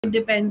it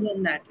depends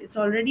on that. It's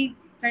already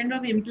kind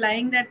of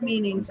implying that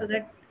meaning, so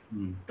that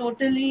Hmm.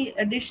 totally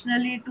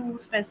additionally to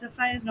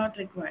specify is not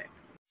required.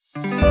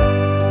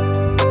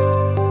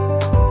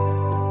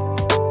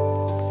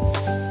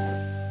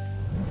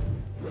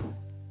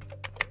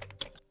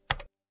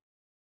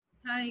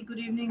 Hi, good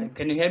evening.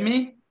 Can you hear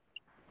me?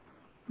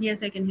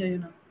 Yes, I can hear you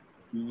now.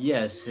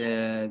 Yes.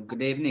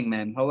 Good evening,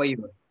 ma'am. How are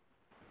you?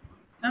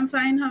 I'm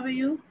fine. How are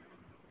you?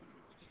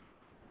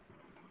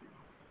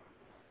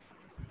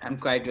 I'm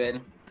quite well.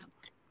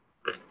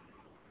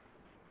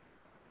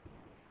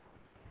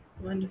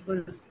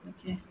 Wonderful.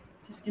 Okay,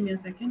 just give me a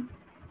second.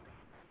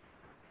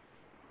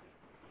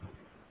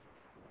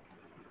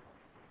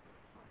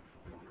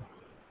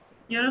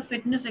 You're a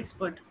fitness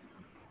expert.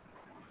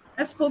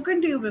 I've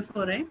spoken to you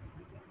before, right?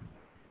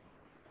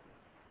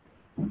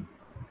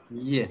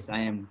 Yes, I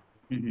am.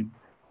 Mhm.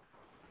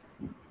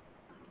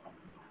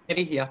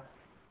 Maybe, yeah.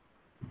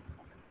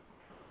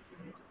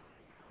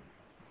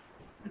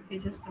 Okay,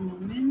 just a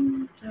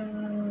moment.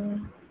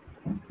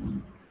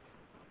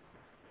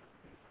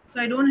 So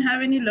I don't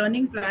have any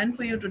learning plan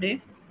for you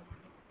today.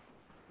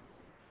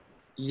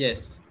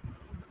 Yes.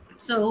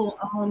 So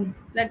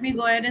let me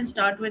go ahead and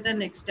start with an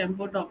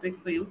extempo topic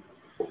for you.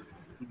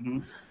 Hmm.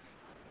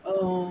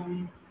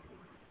 Um,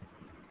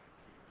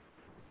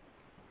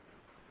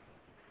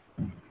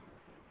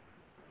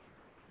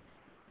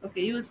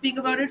 okay, you will speak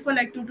about it for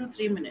like 2 to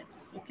 3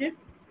 minutes. Okay,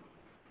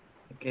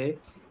 Okay.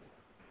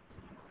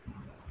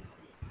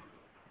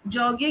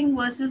 jogging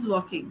versus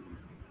walking.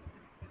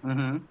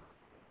 Uh-huh.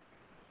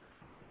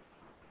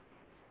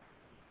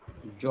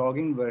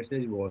 Jogging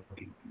versus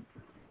walking.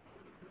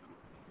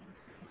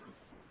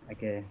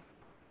 Okay.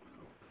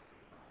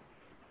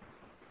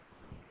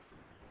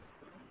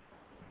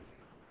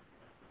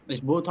 It's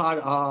both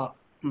are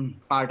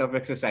part of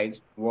exercise.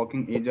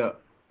 Walking is a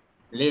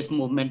less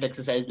movement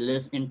exercise,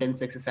 less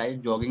intense exercise.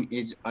 Jogging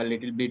is a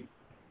little bit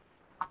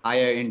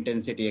higher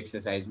intensity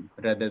exercise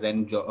rather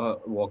than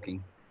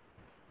walking.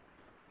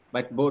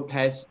 But both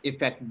has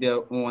effect their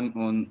own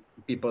on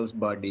people's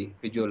body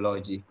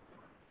physiology,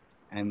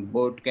 and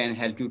both can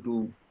help you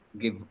to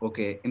give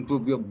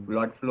improve your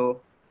blood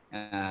flow,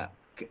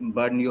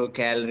 burn your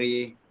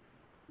calorie.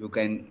 You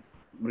can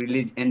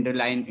release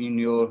adrenaline in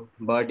your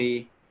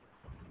body.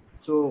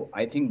 So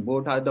I think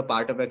both are the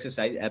part of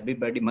exercise.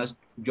 Everybody must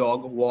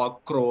jog,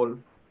 walk, crawl,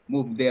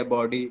 move their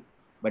body,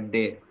 but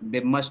they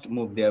must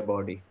move their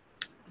body,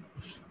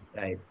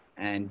 right?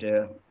 And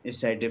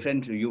it's a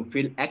different. You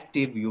feel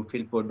active, you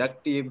feel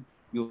productive,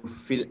 you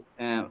feel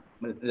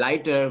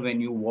lighter when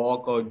you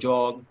walk or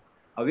jog.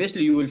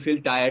 Obviously, you will feel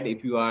tired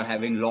if you are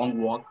having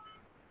long walk,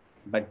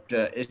 but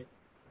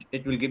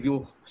it will give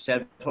you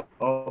self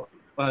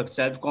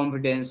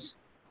confidence.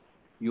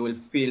 You will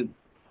feel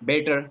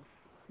better.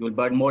 You will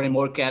burn more and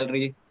more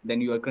calorie than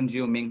you are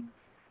consuming.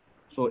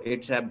 So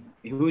it's a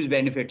huge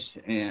benefits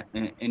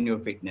in your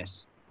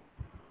fitness.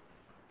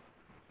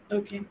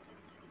 Okay,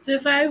 so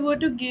if I were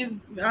to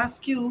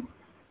ask you,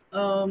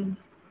 um,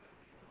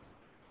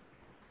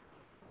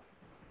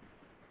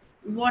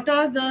 what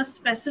are the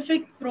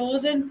specific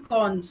pros and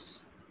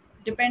cons,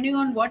 depending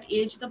on what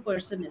age the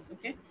person is?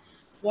 Okay,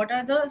 what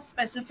are the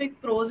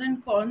specific pros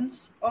and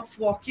cons of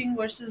walking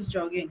versus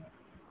jogging?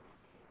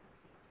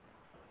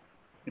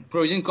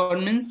 Pros and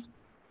cons means,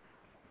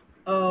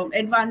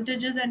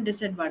 Advantages and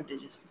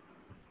disadvantages.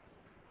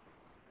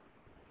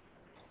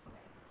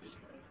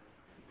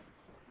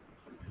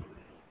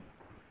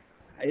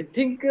 I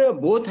think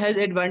both has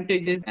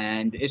advantages,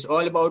 and it's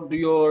all about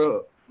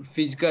your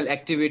physical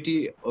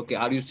activity. Okay,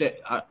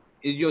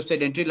 is your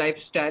sedentary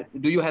lifestyle?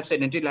 Do you have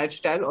sedentary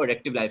lifestyle or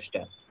active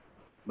lifestyle?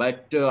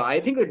 But I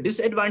think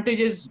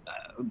disadvantages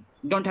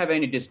don't have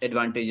any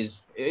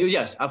disadvantages.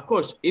 Yes, of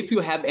course, if you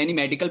have any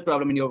medical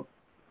problem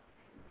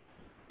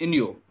in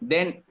you,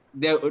 then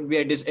there would be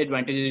a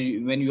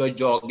disadvantage when you are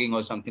jogging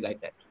or something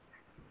like that.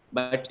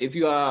 But if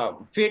you are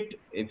fit,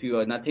 if you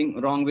are nothing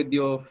wrong with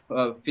your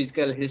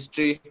physical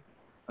history,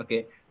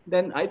 okay,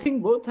 then I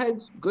think both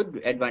has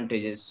good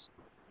advantages.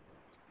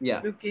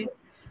 Yeah. Okay.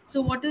 So,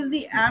 what is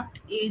the apt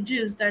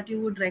ages that you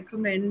would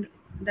recommend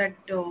that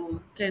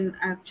can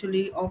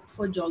actually opt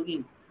for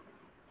jogging?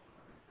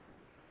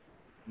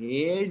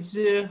 Is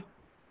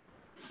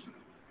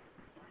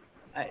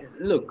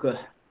look,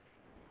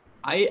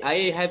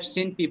 I have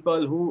seen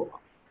people who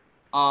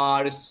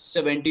are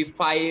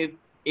 75,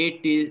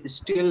 80,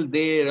 still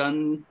they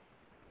run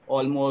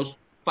almost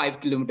 5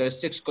 kilometers,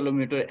 6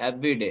 kilometers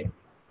every day.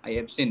 I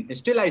have seen,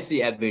 still I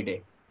see every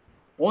day.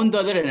 On the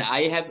other hand,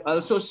 I have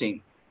also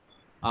seen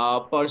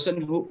a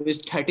person who is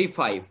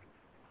 35.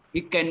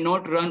 He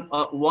cannot run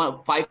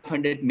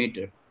 500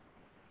 meter,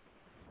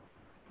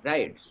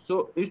 right?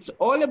 So it's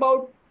all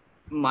about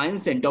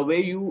mindset, the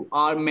way you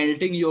are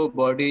melting your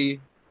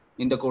body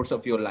in the course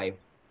of your life.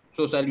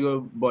 So shall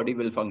your body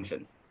will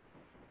function.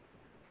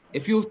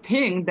 If you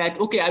think that,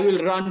 okay, I will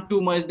run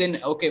too much, then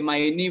okay, my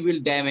knee will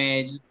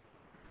damage,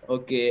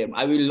 okay,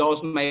 I will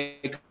lose my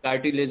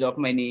cartilage of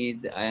my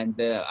knees, and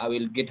I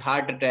will get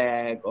heart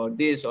attack or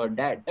this or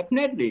that.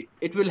 Definitely,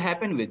 it will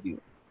happen with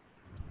you.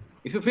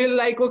 If you feel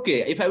like,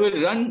 okay, if I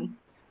will run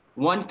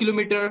 1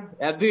 kilometer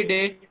every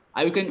day,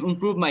 I can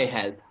improve my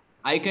health.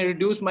 I can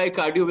reduce my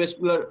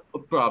cardiovascular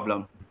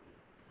problem.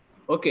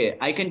 Okay,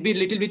 I can be a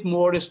little bit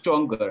more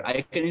stronger.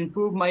 I can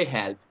improve my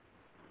health.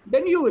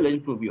 Then you will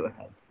improve your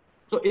health.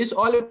 So it's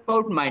all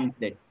about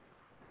mindset.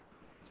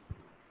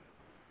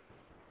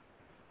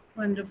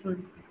 Wonderful.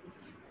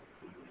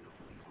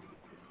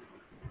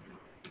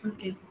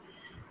 Okay.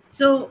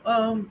 So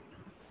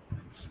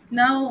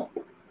now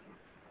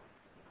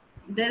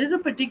there is a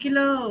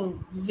particular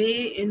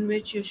way in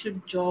which you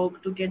should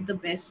jog to get the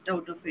best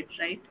out of it,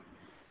 right?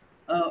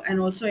 And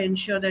also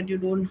ensure that you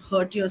don't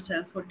hurt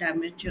yourself or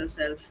damage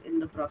yourself in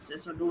the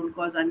process or don't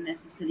cause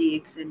unnecessary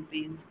aches and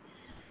pains.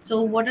 So,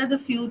 what are the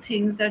few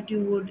things that you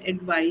would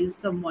advise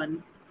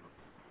someone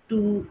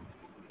to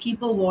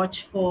keep a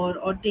watch for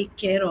or take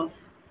care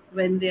of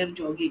when they're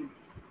jogging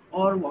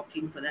or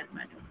walking for that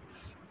matter?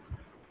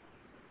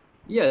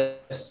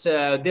 Yes,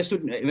 they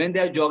should, when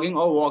they are jogging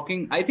or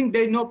walking, I think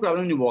there is no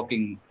problem in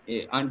walking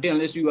until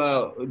unless you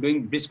are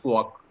doing brisk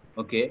walk.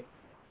 Okay.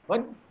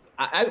 But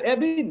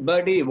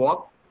everybody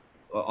walk,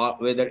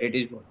 whether it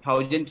is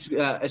 1,000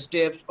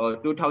 steps or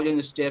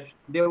 2,000 steps,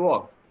 they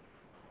walk.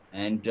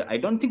 And I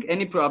don't think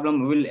any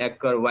problem will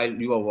occur while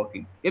you are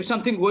walking. If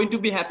something going to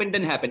be happen,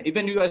 then happen.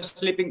 Even you are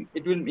sleeping,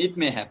 it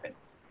may happen.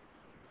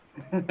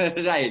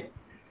 Right.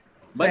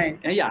 But Right.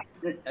 yeah,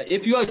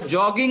 if you are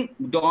jogging,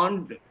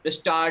 don't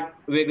start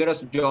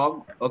vigorous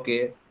jog.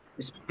 Okay,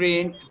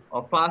 sprint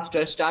or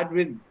faster. Start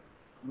with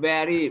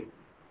very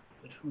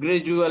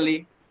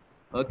gradually.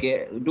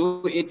 Okay,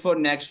 do it for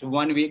next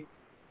 1 week,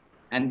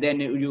 and then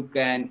you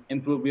can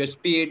improve your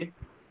speed.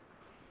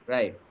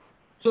 Right.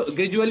 So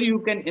gradually you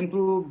can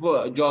improve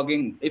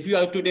jogging. If you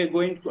are today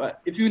going to,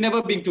 if you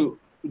never been to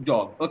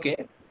jog, okay.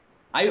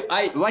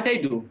 I what I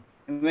do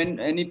when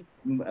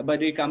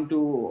anybody come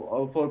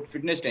to for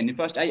fitness training,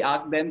 first I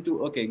ask them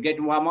to, okay,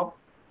 get warm up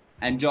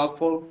and jog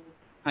for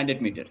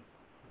 100 meters.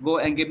 Go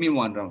and give me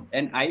one round,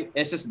 and I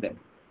assess them.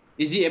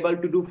 Is he able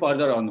to do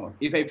further or not?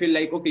 If I feel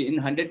like, okay, in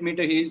 100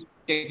 meters he is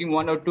taking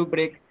 1 or 2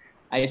 break,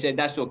 I say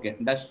that's okay.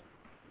 That's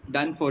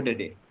done for the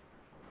day.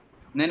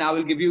 Then I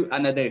will give you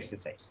another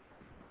exercise.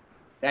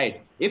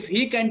 Right. If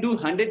he can do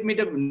 100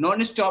 meter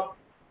non-stop,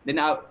 then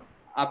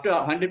after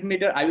 100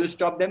 meter, I will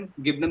stop them,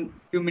 give them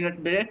 2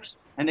 minute breaks,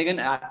 and again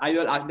I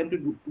will ask them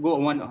to go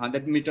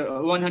 100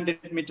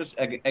 meters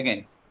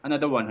again,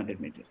 another 100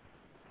 meters.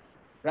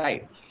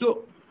 Right.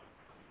 So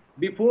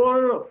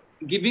before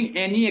giving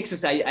any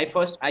exercise,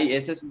 I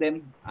assess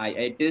them,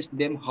 I test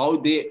them how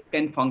they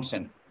can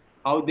function,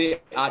 how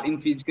they are in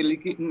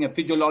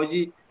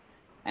physiology,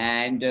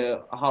 and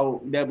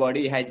how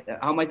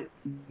much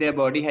their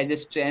body has a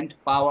strength,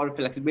 power,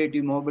 flexibility,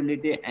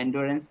 mobility,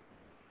 endurance,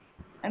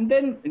 and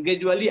then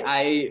gradually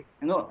I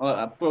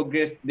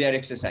progress their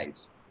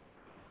exercise.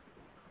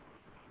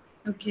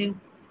 Okay.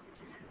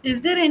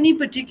 Is there any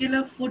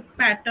particular foot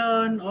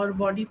pattern or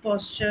body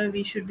posture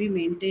we should be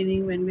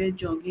maintaining when we're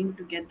jogging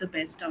to get the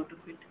best out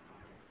of it?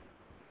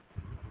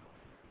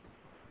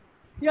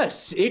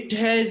 Yes, it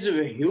has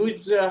a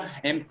huge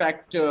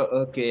impact,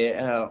 okay,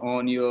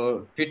 on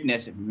your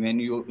fitness when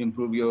you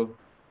improve your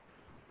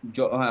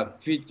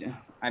fit,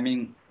 I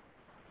mean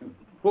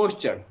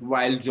posture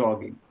while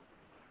jogging,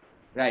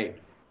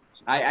 right?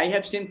 I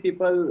have seen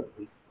people,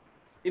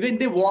 even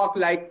they walk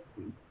like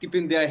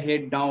keeping their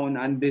head down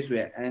and this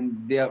way,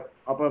 and their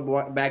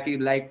back is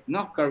like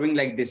not curving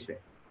like this way.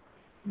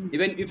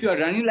 Even if you are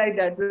running like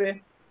that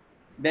way,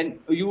 then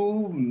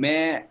you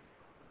may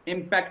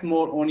impact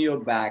more on your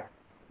back.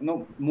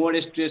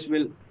 More stress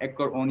will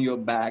occur on your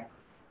back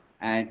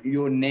and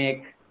your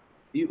neck.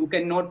 You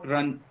cannot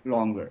run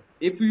longer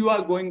if you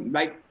are going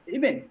like,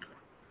 even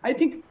I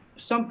think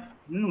some,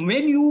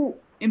 when you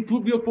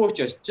improve your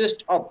postures,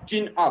 chest up,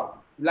 chin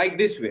up, like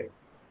this way,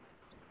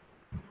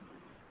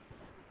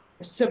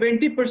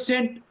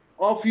 70%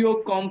 of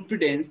your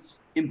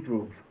confidence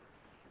improve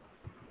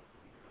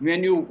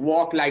when you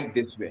walk like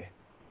this way.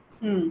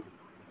 Hmm.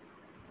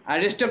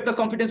 And rest of the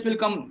confidence will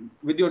come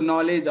with your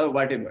knowledge or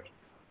whatever.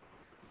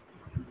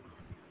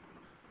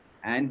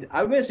 And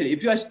obviously,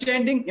 if you are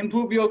standing,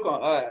 improve your,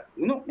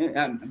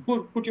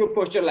 put your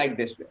posture like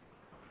this way.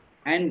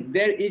 And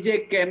there is a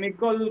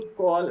chemical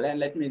called, and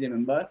let me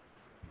remember,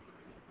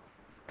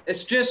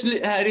 stress,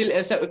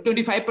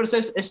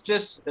 25%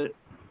 stress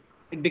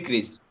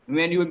decrease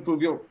when you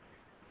improve your,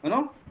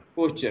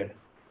 posture.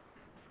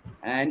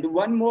 And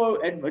one more,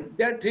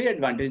 there are three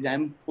advantages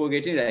I'm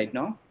forgetting right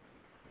now.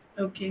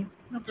 Okay,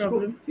 no So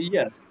problem.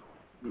 yeah,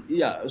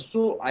 yeah.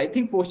 So I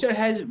think posture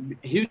has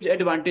huge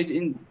advantage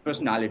in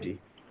personality.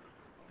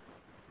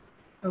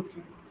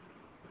 Okay,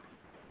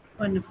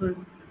 wonderful.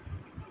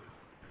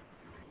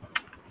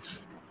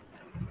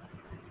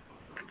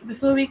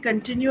 Before we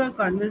continue our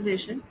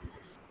conversation,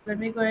 let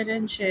me go ahead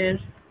and share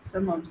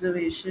some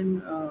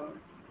observation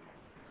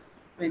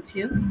with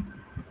you.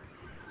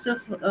 So,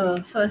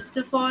 first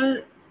of all,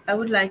 I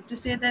would like to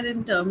say that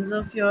in terms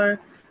of your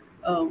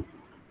um,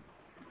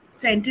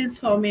 sentence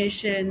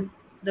formation,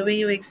 the way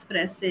you're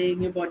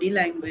expressing, your body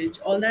language,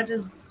 all that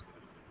is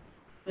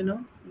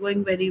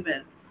going very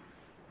well.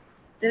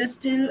 There are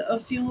still a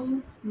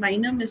few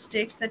minor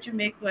mistakes that you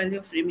make while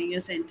you're framing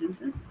your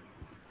sentences.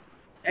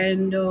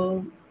 And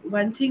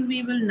one thing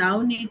we will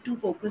now need to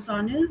focus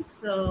on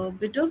is a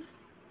bit of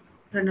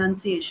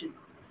pronunciation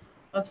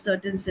of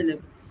certain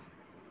syllables,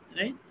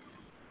 right?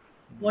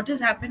 What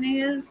is happening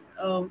is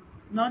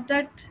not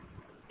that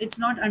it's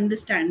not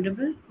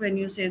understandable when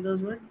you say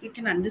those words, we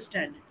can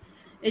understand it.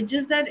 It's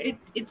just that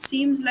it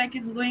seems like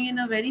it's going in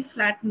a very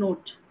flat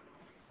note,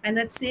 and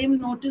that same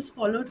note is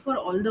followed for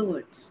all the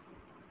words.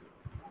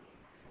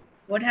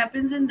 What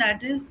happens in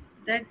that is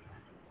that,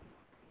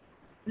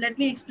 let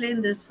me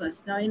explain this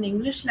first. Now, in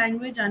English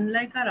language,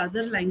 unlike our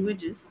other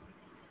languages,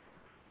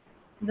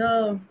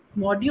 the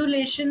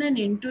modulation and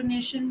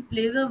intonation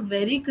plays a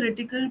very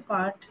critical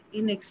part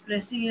in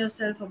expressing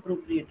yourself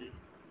appropriately.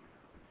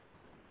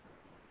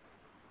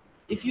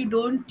 If you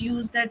don't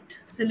use that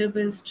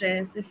syllable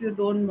stress, if you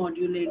don't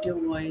modulate your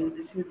voice,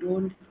 if you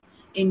don't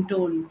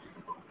intone,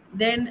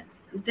 then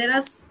there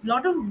are a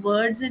lot of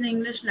words in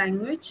English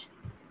language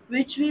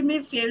which we may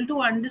fail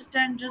to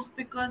understand just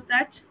because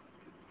that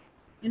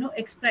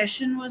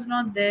expression was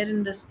not there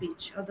in the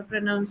speech, or the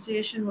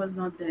pronunciation was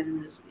not there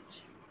in the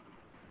speech,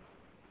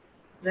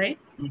 right?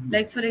 Mm-hmm.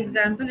 Like, for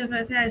example, if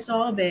I say I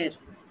saw a bear,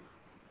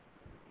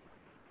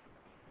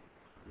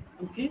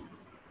 okay,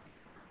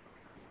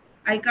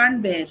 I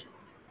can't bear.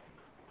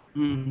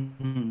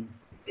 Mm-hmm.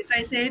 If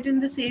I say it in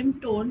the same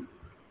tone,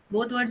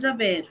 both words are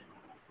bear.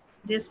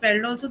 They're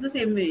spelled also the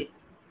same way.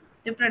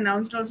 They're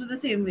pronounced also the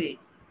same way.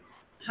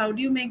 How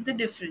do you make the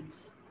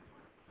difference?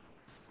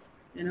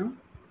 You know?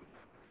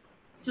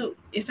 So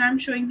if I'm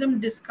showing some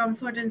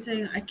discomfort and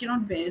saying I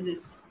cannot bear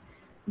this,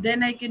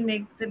 then I can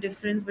make the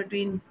difference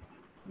between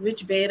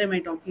which bear am I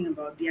talking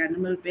about, the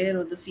animal bear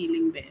or the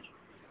feeling bear,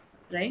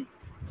 right?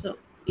 So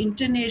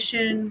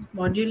intonation,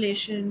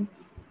 modulation,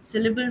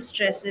 syllable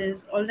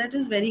stresses, all that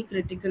is very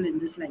critical in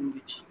this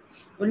language.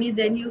 Only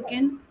then you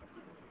can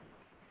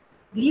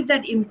leave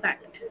that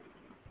impact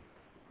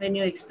when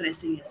you're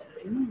expressing yourself.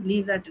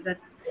 Leave that.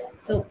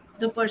 So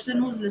the person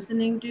who's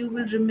listening to you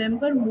will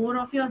remember more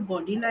of your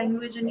body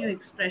language and your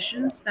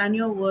expressions than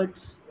your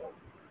words.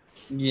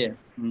 Yeah.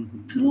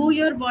 Mm-hmm. Through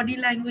your body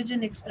language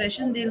and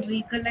expression, they'll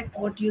recollect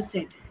what you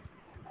said.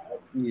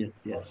 Yes,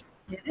 yes.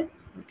 Get it?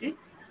 Okay.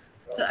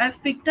 So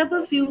I've picked up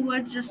a few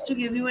words just to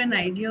give you an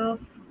idea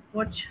of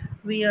what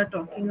we are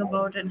talking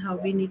about and how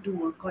we need to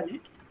work on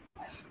it.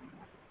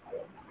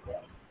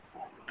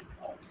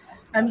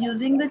 I'm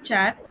using the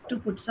chat to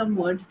put some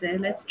words there.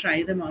 Let's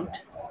try them out.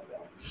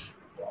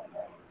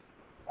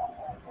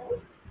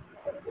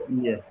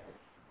 Yes.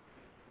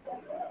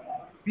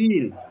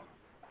 Feel.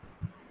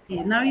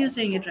 Okay, now you're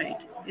saying it right.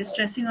 You're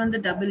stressing on the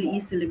double E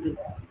syllable,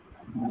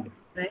 Yeah.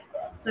 right?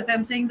 So if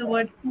I'm saying the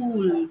word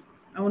cool,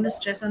 I want to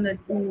stress on that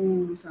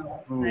ooh sound,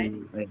 right?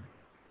 Oh, right.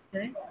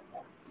 Right?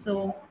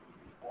 So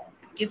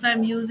if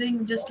I'm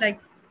using just like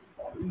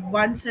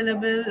one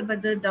syllable,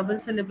 but the double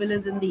syllable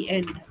is in the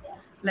end,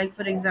 like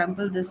for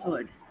example, this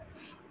word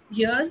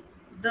here,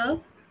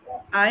 the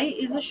I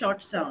is a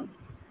short sound.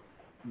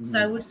 So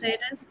I Mm-hmm. would say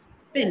it as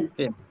pill,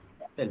 Feel.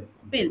 Feel.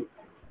 pill.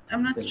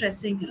 I'm not Feel.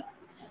 stressing here.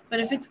 But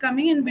if it's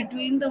coming in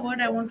between the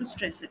word, I want to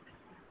stress it.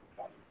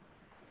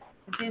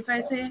 Okay, if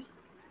I say,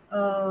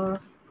 uh,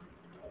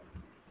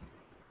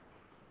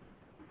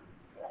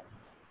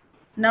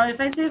 now if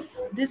I say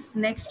this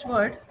next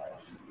word,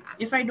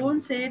 if I don't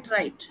say it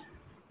right,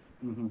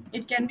 Mm-hmm.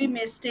 it can be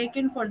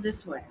mistaken for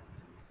this word.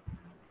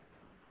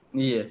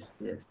 Yes,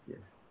 yes, yes.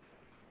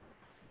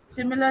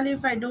 Similarly,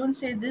 if I don't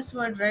say this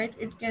word right,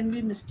 it can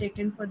be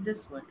mistaken for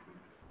this word.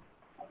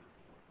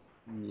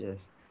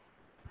 Yes.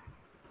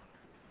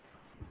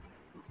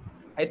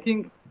 I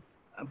think.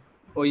 uh,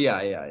 Oh,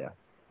 yeah, yeah, yeah.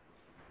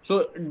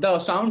 So the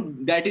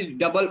sound that is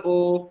double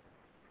O,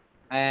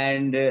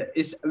 and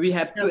is we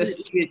have to Double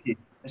E.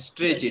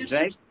 stretch Yes, you it, have to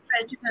right?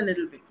 stretch it a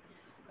little bit.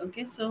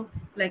 Okay, so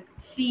like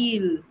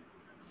feel,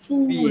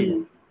 Feel.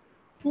 fool, Oh,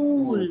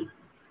 pool,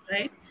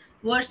 right?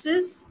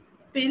 Versus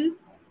pill,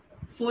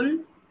 full,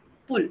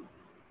 pull.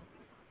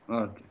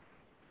 okay.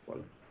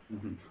 Follow.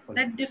 Mm-hmm. Follow.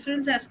 That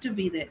difference has to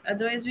be there.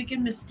 Otherwise, we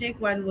can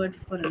mistake one word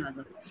for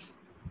another.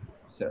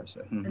 Sure,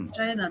 sure. Mm-hmm. Let's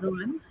try another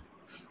one.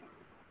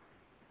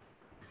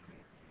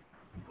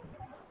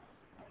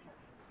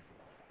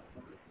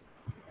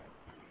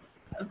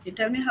 Okay,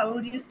 tell me how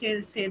would you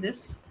say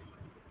this?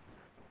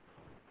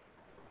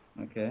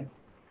 Okay.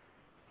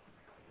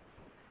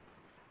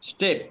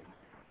 Step.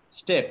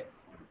 Step.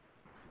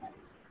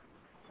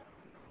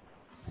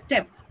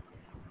 Step,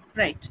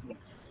 right? Yeah.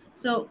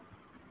 So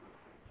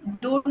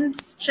don't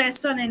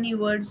stress on any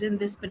words in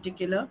this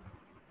particular,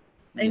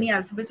 any Yes.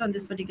 alphabets on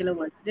this particular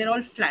word. They're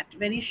all flat,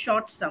 very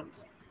short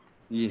sounds.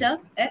 Yes.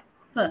 Step,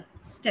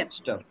 step.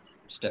 Step.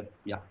 Step.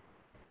 Yeah.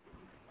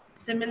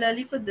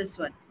 Similarly for this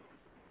one.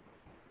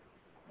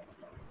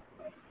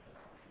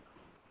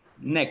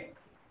 Neck.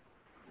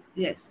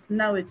 Yes,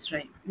 now it's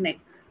right. Neck,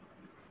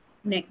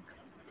 neck.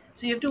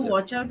 So you have to Yeah.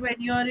 watch out when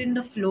you are in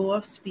the flow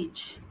of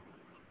speech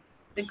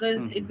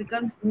because it Mm-hmm.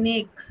 becomes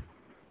neck.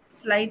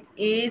 slight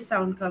A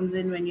sound comes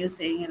in when you're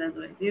saying it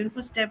otherwise. Even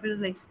for step, it is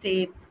like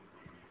step.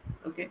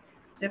 Okay.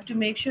 So you have to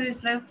make sure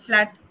it's like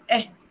flat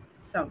eh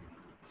sound.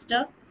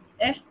 St,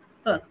 eh,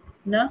 p,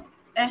 n,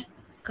 eh,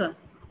 k.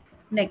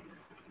 Neck.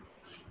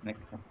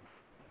 Next.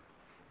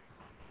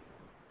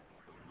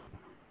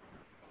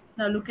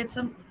 Now look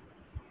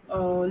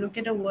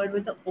at a word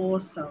with the O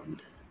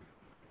sound.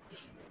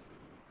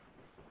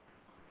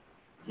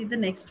 See the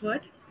next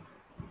word?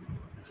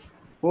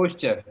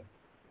 Posture.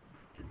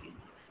 Okay.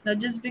 Now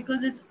just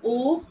because it's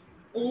O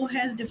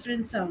has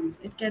different sounds.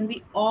 It can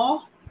be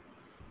O,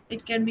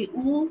 it can be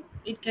U,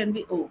 it can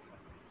be O.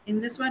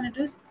 In this one it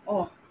is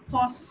O.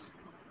 Pos,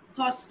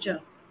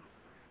 posture,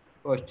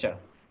 Posture.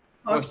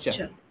 Posture.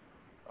 posture.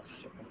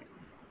 Posture. Okay.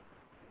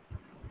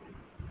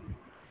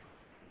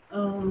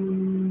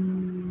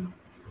 Um,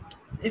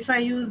 if I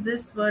use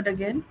this word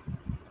again,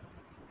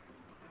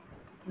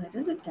 where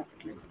is it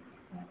capitalized?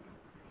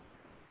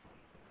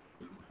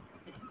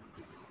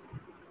 It's-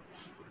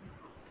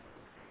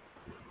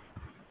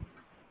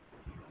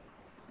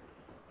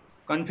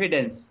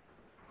 Confidence.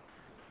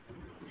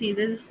 See,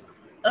 this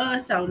a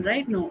sound,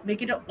 right? No,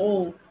 make it a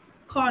O.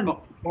 Con,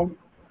 con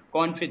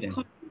Confidence.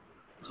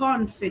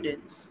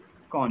 confidence.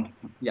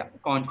 Yeah,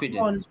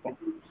 confidence.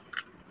 Confidence.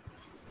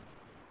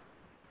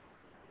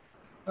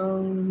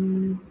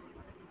 Um,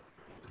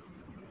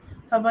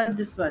 how about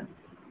this one?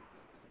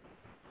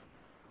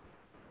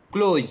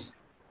 Close.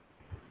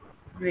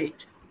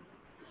 Great.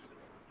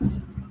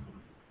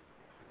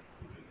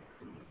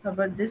 How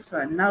about this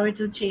one? Now it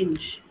will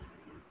change.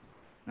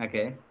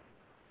 Okay.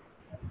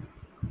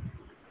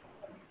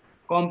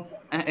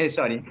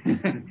 Sorry.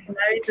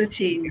 Now it will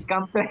change.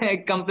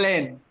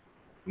 Complain.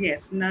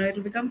 Yes, now it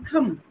will become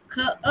come.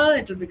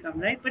 It will become,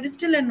 right? But it's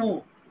still a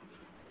no.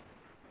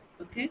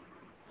 Okay.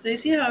 So you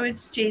see how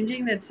it's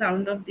changing that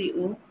sound of the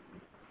O,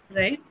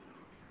 right?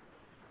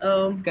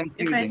 It's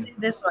If I say confusing.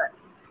 this one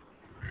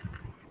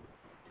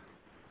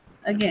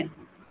again,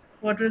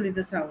 what will be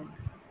the sound?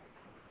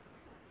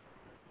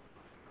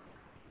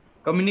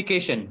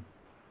 Communication.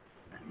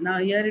 Now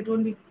here it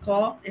won't be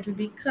ko, it will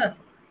be ka.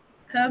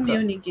 C-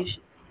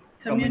 Communication.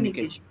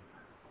 Communication. Communication.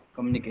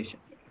 Communication.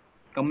 Okay.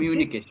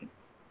 Communication.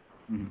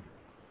 Mhm.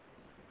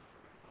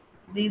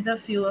 These are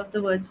few of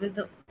the words with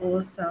the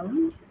O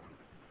sound.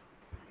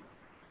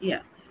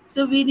 Yeah.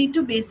 So we need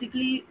to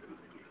basically,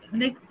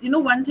 like,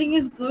 one thing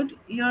is good.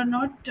 You're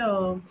not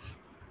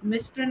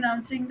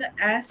mispronouncing the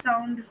A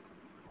sound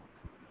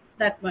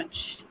that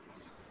much.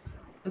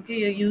 Okay.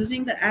 You're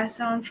using the A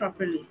sound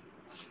properly.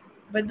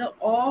 But the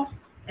O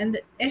and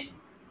the eh,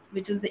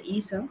 which is the E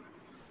sound,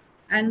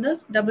 and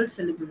the double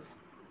syllables,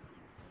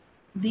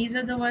 these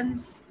are the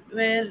ones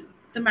where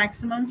the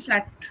maximum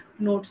flat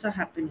notes are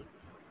happening.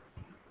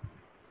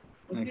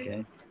 Okay.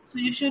 Okay. So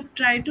you should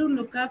try to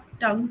look up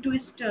tongue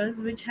twisters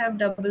which have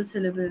double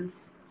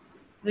syllables,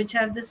 which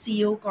have the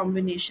CO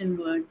combination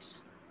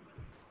words.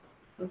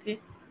 Okay.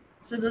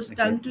 So those Okay.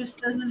 tongue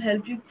twisters will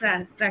help you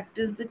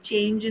practice the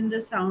change in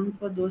the sound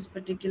for those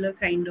particular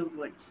kind of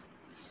words.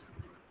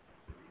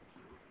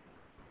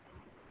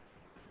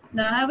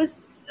 Now I have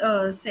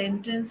a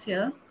sentence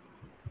here.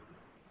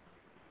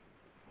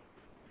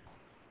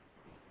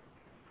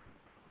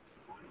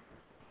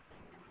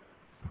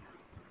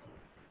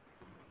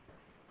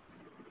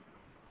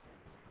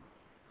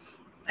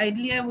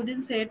 Ideally, I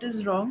wouldn't say it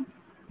is wrong,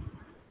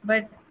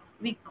 but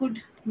we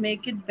could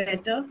make it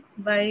better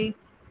by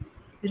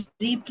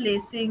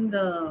replacing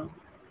the.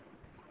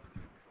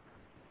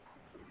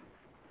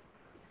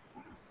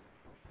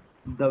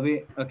 The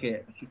way.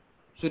 Okay.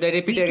 Should I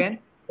repeat We can, again?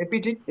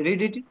 Repeat it.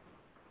 Read it.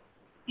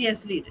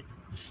 yes, read it.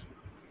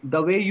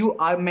 The way you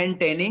are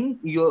maintaining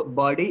your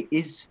body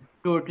is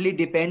totally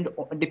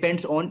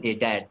depends on it.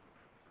 That.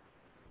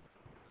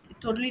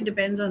 It totally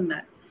depends on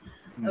that.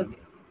 Hmm. Okay.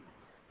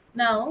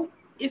 Now,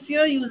 if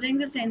you're using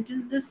the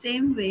sentence the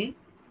same way,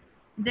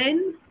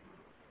 then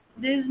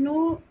there's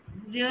no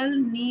real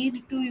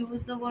need to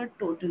use the word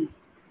totally.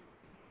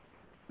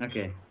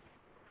 Okay.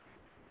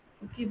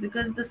 Okay,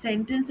 because the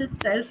sentence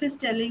itself is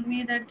telling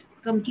me that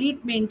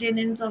complete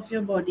maintenance of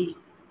your body.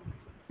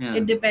 Yeah.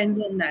 It depends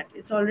on that.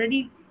 It's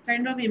already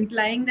kind of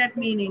implying that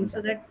meaning,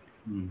 so that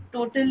Hmm.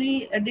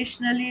 totally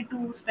additionally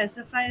to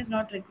specify is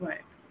not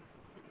required.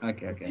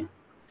 Okay. Okay. Okay.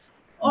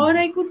 Or Hmm.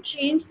 I could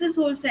change this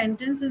whole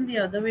sentence in the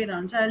other way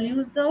around. So I'll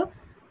use the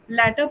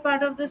latter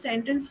part of the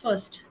sentence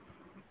first.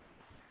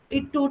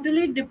 It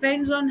totally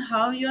depends on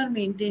how you are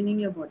maintaining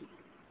your body,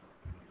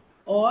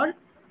 or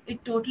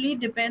it totally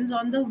depends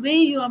on the way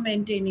you are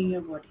maintaining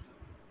your body.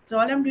 So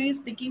all I'm doing is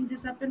picking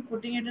this up and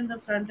putting it in the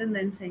front and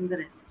then saying the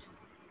rest.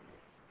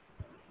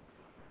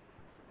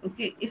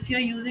 Okay, if you're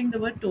using the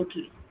word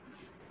totally.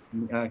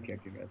 Okay.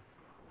 Okay. Good.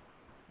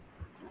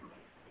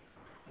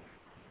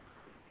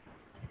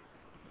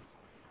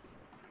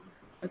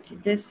 Okay,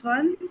 this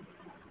one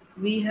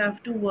we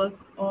have to work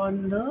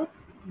on the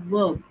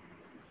verb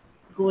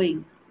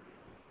going.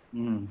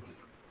 Hmm.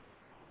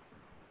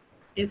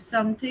 If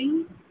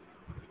something,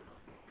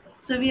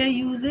 so we are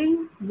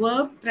using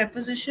verb,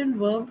 preposition,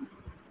 verb,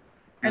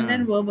 and Uh,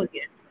 then verb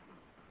again.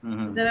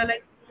 So Mm-hmm. there are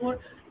like four,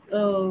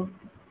 uh,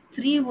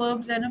 three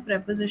verbs and a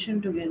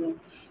preposition together.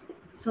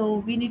 So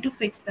we need to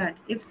fix that.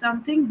 If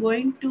something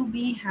going to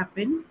be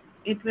happen,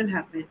 it will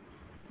happen.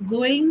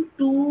 Going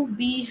to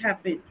be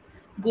happen.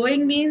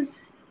 Going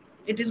means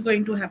it is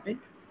going to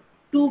happen.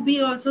 To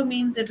be also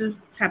means it will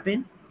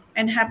happen.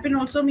 And happen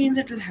also means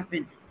it will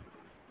happen.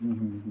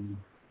 Mm-hmm.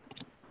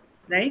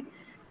 Right?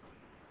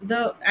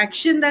 The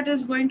action that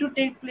is going to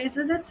take place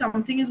is that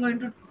something is going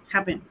to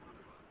happen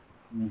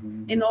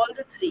Mm-hmm. in all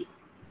the three.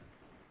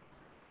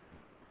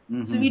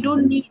 So we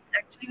don't Mm-hmm. need,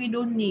 actually, we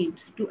don't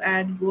need to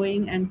add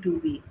going and to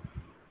be.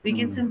 We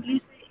can Mm-hmm. simply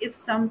say if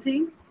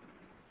something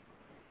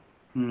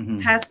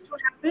Mm-hmm. has to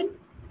happen,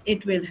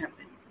 it will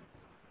happen.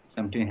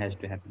 Something has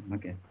to happen.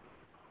 Okay.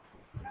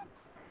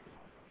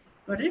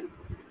 Got it?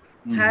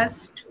 Mm-hmm.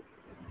 Has to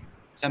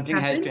Something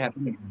has happen. to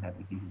happen. It will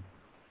happen.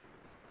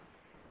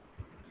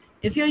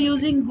 If you're Okay.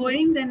 using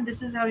going, then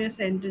this is how your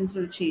sentence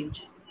will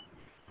change.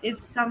 If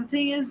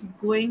something is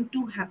going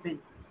to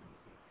happen,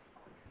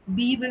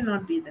 be will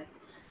not be there.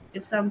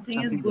 If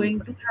something is Something will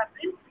going to happen.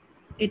 happen,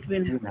 it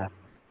will Will happen. happen.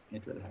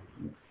 It will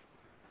happen.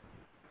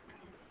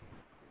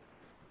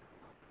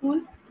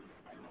 Cool?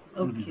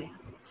 Mm-hmm. Okay.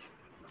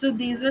 So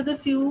these were the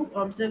few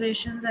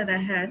observations that I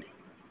had.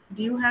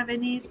 Do you have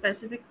any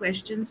specific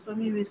questions for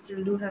me? We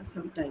still do have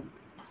some time.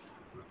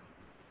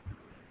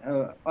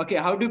 Okay.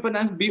 How do you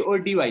pronounce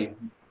BODY?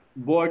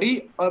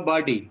 Body or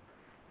body?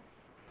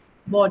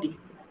 Body.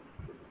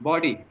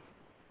 Body.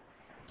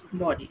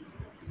 Body.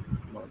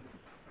 Body.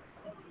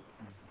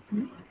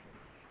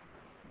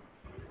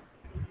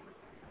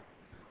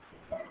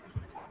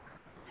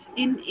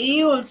 In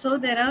A also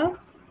there are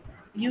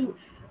you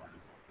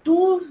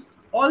two,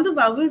 all the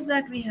vowels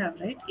that we have,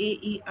 right? A,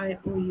 E, I,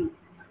 O, U.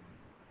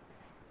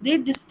 They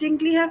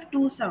distinctly have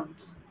two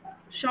sounds.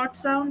 Short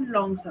sound,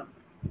 long sound.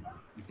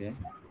 Okay.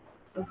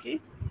 Okay.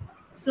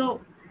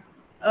 So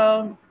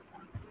um,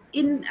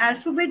 in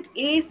alphabet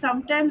A,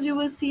 sometimes you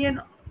will see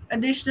an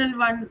additional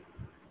one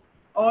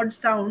odd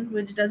sound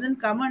which doesn't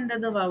come under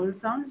the vowel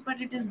sounds,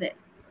 but it is there.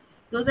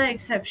 Those are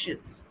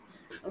exceptions.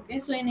 Okay,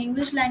 so in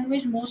English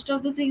language, most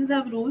of the things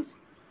have rules,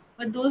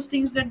 but those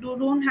things that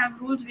don't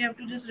have rules, we have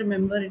to just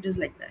remember it is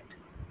like that.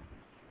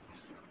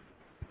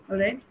 All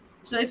right.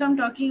 So if I'm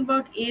talking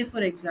about A,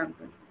 for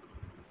example,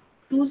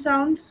 two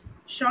sounds,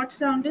 short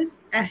sound is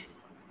eh,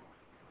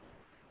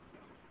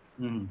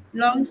 Mm-hmm.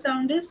 long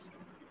sound is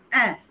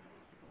eh.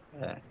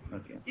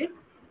 Okay. Okay.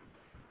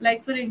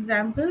 Like for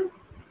example,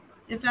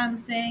 if I'm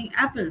saying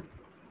apple,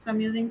 so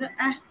I'm using the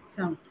eh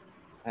sound.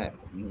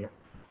 Yeah.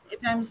 If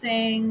I'm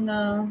saying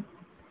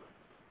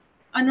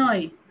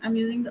annoy, I'm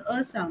using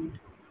the sound.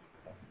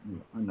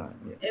 Yeah. Oh, no.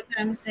 Yeah. If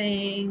I'm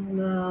saying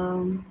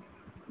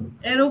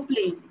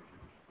aeroplane,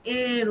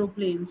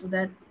 aeroplane, so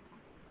that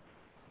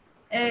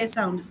a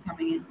sound is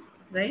coming in,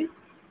 right?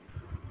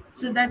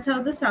 So that's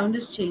how the sound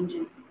is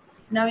changing.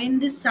 Now in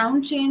this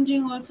sound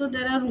changing also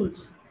there are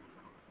rules.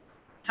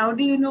 How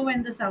do you know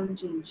when the sound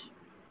change?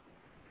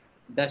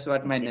 That's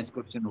what my Okay. next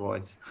question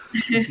was.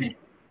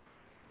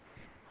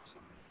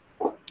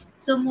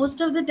 So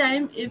most of the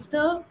time if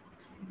the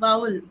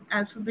vowel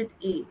alphabet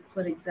A,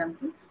 for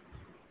example,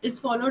 is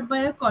followed by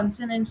a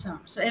consonant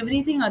sound. So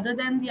everything other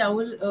than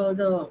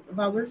the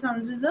vowel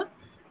sounds is a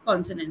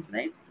consonants,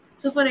 right?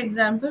 So for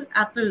example,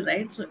 apple,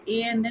 right? So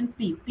A and then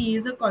P. P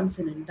is a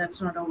consonant.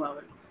 That's not a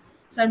vowel.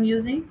 So I'm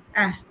using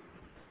ah.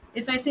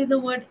 If I say the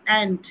word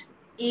ant,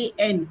 A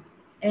N,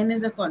 N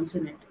is a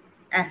consonant.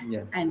 Ah,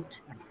 Yeah.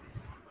 ant,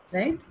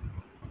 right?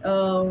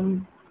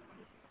 Um,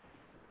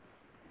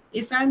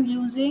 if I'm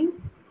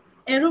using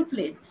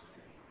aeroplane,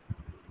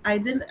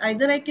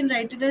 either I can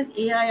write it as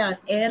AIR,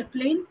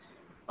 airplane,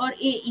 or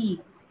AE,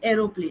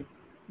 aeroplane.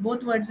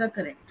 Both words are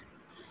correct.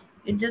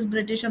 It's just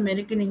British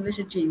American English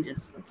it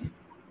changes. Okay.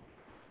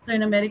 So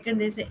in American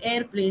they say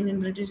airplane, in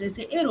British they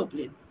say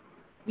aeroplane.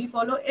 We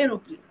follow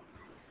aeroplane.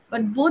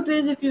 But both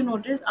ways, if you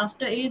notice,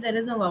 after A there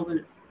is a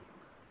vowel,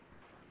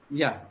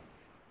 Yeah.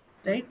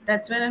 right?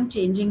 That's where I'm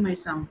changing my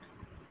sound.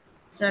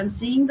 So I'm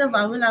seeing the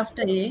vowel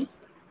after A,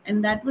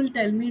 and that will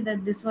tell me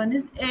that this one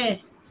is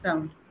A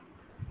sound.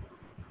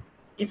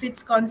 If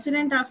it's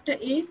consonant after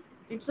A,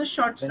 it's a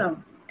short Then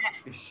sound,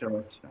 it's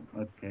short.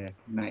 Okay.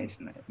 Nice.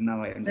 Nice.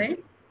 Now I right?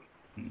 understood.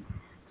 Mm-hmm.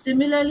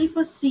 Similarly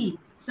for C,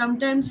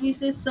 sometimes we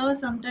say sir,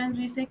 sometimes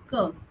we say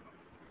k.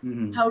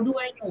 Mm-hmm. How do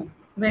I know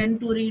when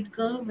to read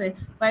k?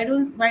 Why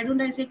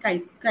don't I say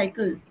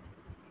cycle?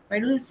 Why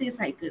do I say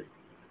cycle?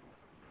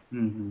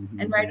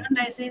 And why Mm-hmm. don't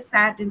I say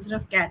sat instead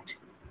of cat?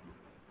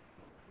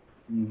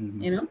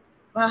 Mm-hmm. You know,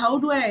 well, how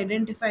do I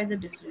identify the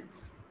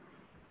difference?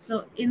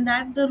 So in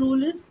that the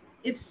rule is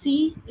if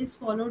C is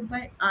followed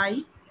by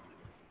I,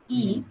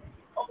 E, Mm-hmm.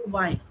 or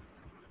Y,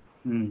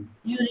 Mm-hmm.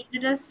 you read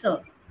it as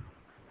sir.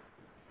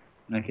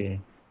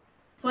 Okay.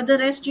 For the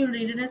rest, you'll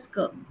read it as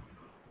k.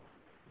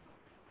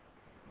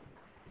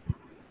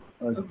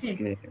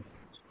 Okay. Okay.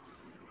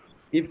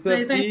 If So the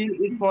if I C say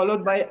is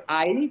followed by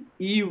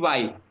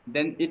IEY,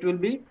 then it will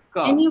be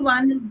any ka.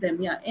 one of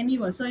them, yeah, any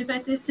one. So if I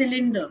say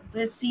cylinder,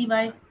 there's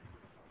CY,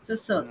 so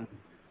sir. Mm-hmm.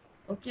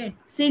 Okay,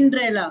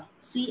 Cinderella,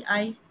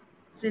 C-I,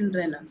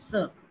 Cinderella,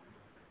 sir.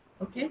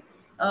 Okay,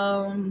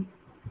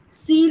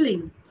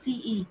 ceiling,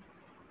 C-E,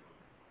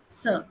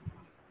 sir.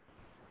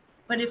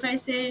 But if I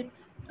say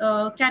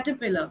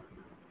caterpillar,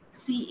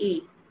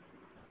 C-A,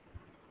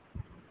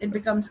 it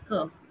becomes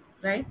cur,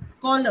 right?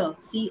 Collar,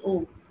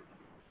 C-O,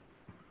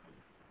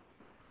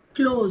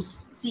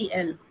 close,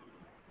 C-L.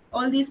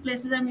 All these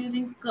places I'm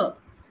using cur.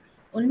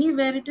 Only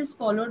where it is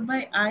followed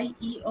by I,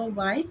 E, or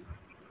Y,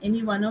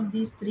 any one of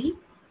these three,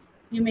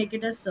 you make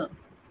it a sir.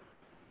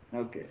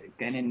 Okay.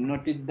 Can I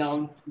note it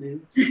down,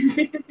 please?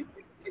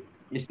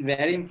 It's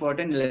very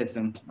important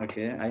lesson.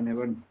 Okay. I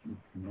never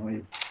know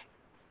it.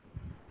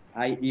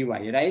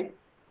 IEY, right?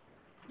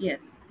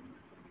 Yes.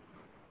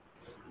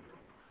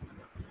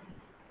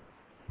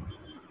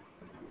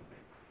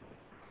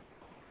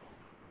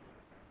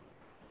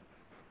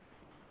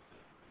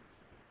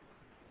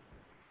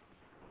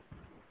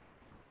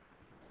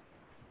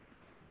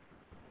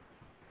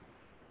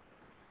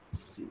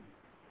 C.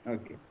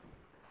 Okay.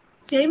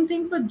 Same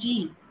thing for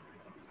G.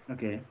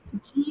 Okay.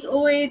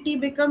 G-O-A-T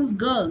becomes G,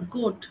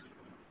 goat,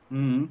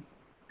 Mm-hmm.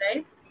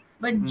 right?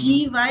 But Mm-hmm.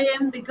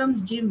 G-Y-M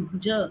becomes Jim,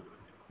 J.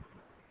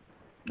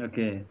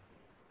 Okay.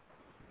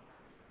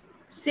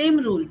 Same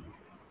rule.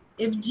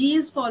 If G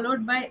is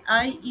followed by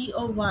I, E,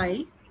 or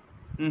Y,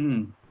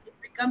 Mm-hmm. it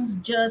becomes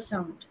J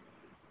sound.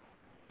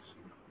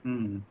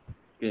 Mm-hmm.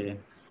 Okay.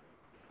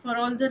 For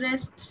all the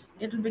rest,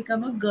 it will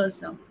become a G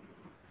sound.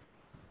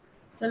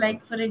 So,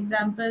 like for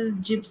example,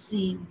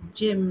 gypsy,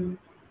 gym,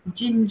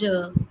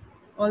 ginger,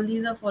 all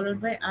these are followed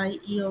by I,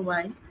 E, or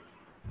Y.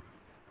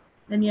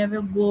 Then you have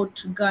your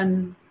goat,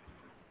 gun,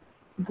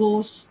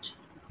 ghost,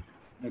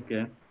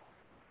 Okay.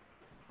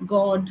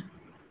 god.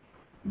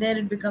 There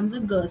it becomes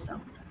a G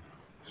sound.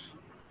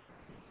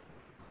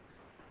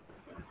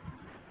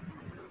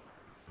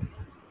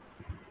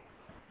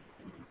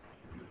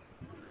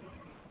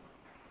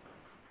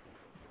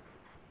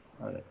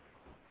 All right.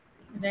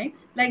 Right?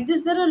 Like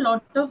this, there are a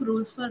lot of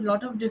rules for a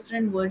lot of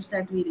different words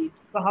that we read.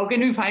 So how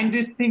can we find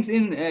these things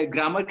in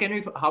grammar? Can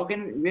we? How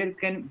can? Where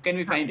can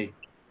we find it?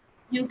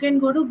 You can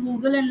go to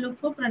Google and look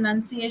for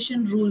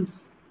pronunciation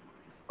rules.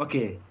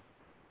 Okay.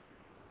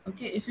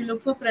 Okay, if you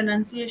look for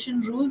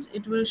pronunciation rules,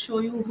 it will show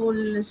you a whole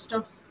list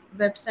of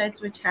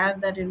websites which have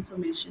that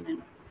information in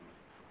it.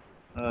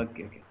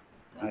 Okay. Okay.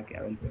 Okay? Okay.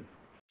 I will do it.